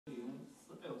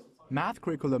Math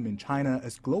curriculum in China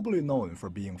is globally known for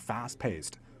being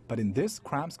fast-paced, but in this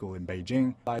cram school in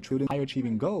Beijing, by children high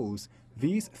achieving goals,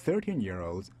 these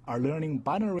 13-year-olds are learning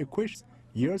binary equations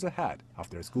years ahead of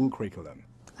their school curriculum.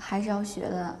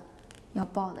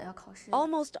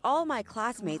 Almost all my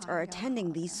classmates are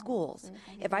attending these schools.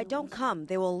 If I don't come,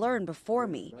 they will learn before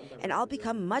me, and I'll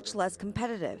become much less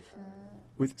competitive.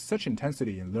 With such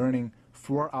intensity in learning,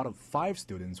 4 out of 5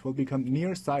 students will become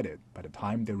nearsighted by the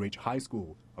time they reach high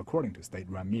school, according to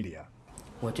state-run media.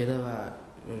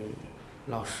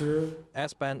 I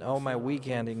spend all my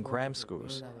weekend in cram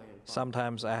schools.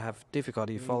 Sometimes I have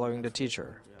difficulty following the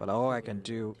teacher, but all I can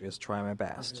do is try my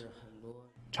best.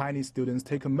 Chinese students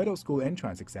take a middle school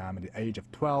entrance exam at the age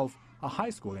of 12, a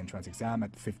high school entrance exam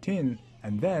at 15,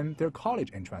 and then their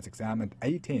college entrance exam at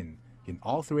 18. In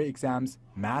all 3 exams,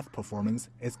 math performance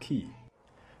is key.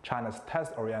 China's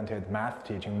test-oriented math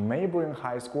teaching may bring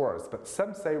high scores, but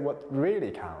some say what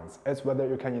really counts is whether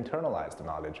you can internalize the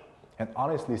knowledge. And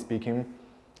honestly speaking,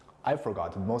 I've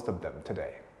forgotten most of them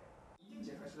today.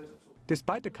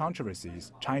 Despite the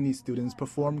controversies, Chinese students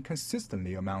perform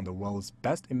consistently among the world's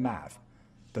best in math.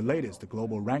 The latest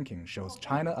global ranking shows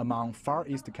China among Far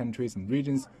East countries and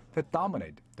regions that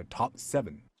dominate the top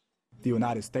 7. The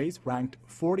United States ranked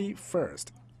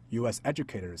 41st. U.S.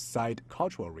 educators cite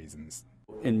cultural reasons.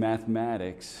 In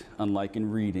mathematics, unlike in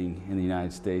reading in the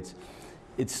United States,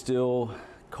 it's still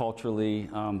culturally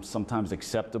sometimes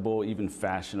acceptable, even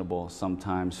fashionable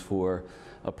sometimes for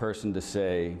a person to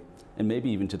say, and maybe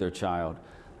even to their child,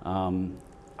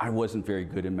 I wasn't very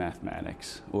good in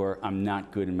mathematics, or I'm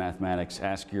not good in mathematics,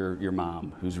 ask your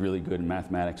mom, who's really good in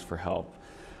mathematics, for help.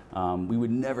 We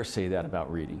would never say that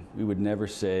about reading. We would never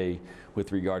say,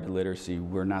 with regard to literacy,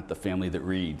 we're not the family that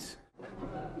reads.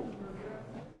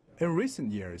 In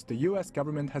recent years, the U.S.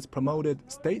 government has promoted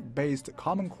state-based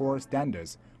Common Core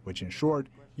standards, which in short,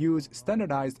 use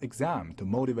standardized exams to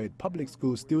motivate public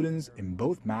school students in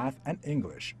both math and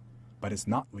English. But it's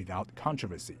not without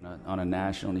controversy. On a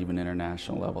national and even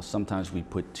international level, sometimes we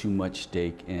put too much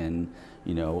stake in,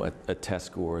 a test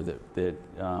score that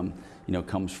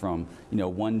comes from,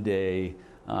 one day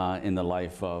in the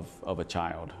life of a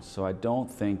child. So I don't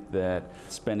think that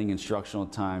spending instructional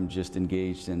time just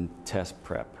engaged in test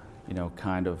prep,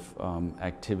 kind of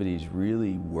activities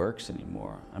really works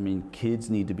anymore. I mean, kids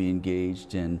need to be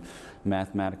engaged in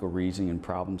mathematical reasoning and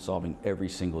problem solving every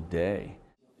single day.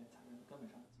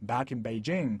 Back in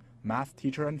Beijing, math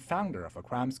teacher and founder of a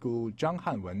cram school, Zhang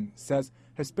Hanwen, says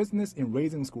his business in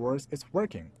raising scores is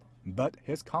working, but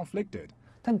he's conflicted.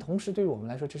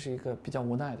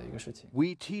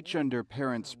 We teach under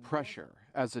parents' pressure.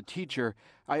 As a teacher,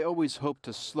 I always hope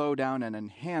to slow down and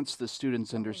enhance the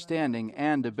students' understanding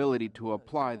and ability to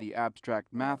apply the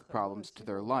abstract math problems to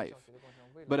their life.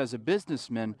 But as a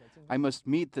businessman, I must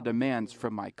meet the demands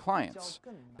from my clients.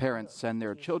 Parents send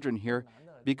their children here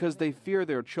because they fear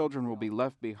their children will be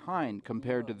left behind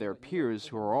compared to their peers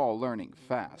who are all learning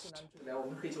fast.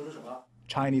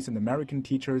 Chinese and American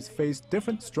teachers face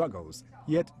different struggles,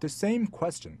 yet the same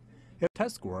question. If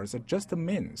test scores are just a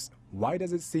means, why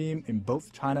does it seem in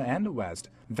both China and the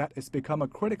West that it's become a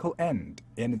critical end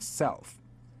in itself?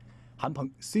 Han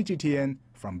Peng, CGTN,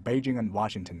 from Beijing and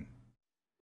Washington.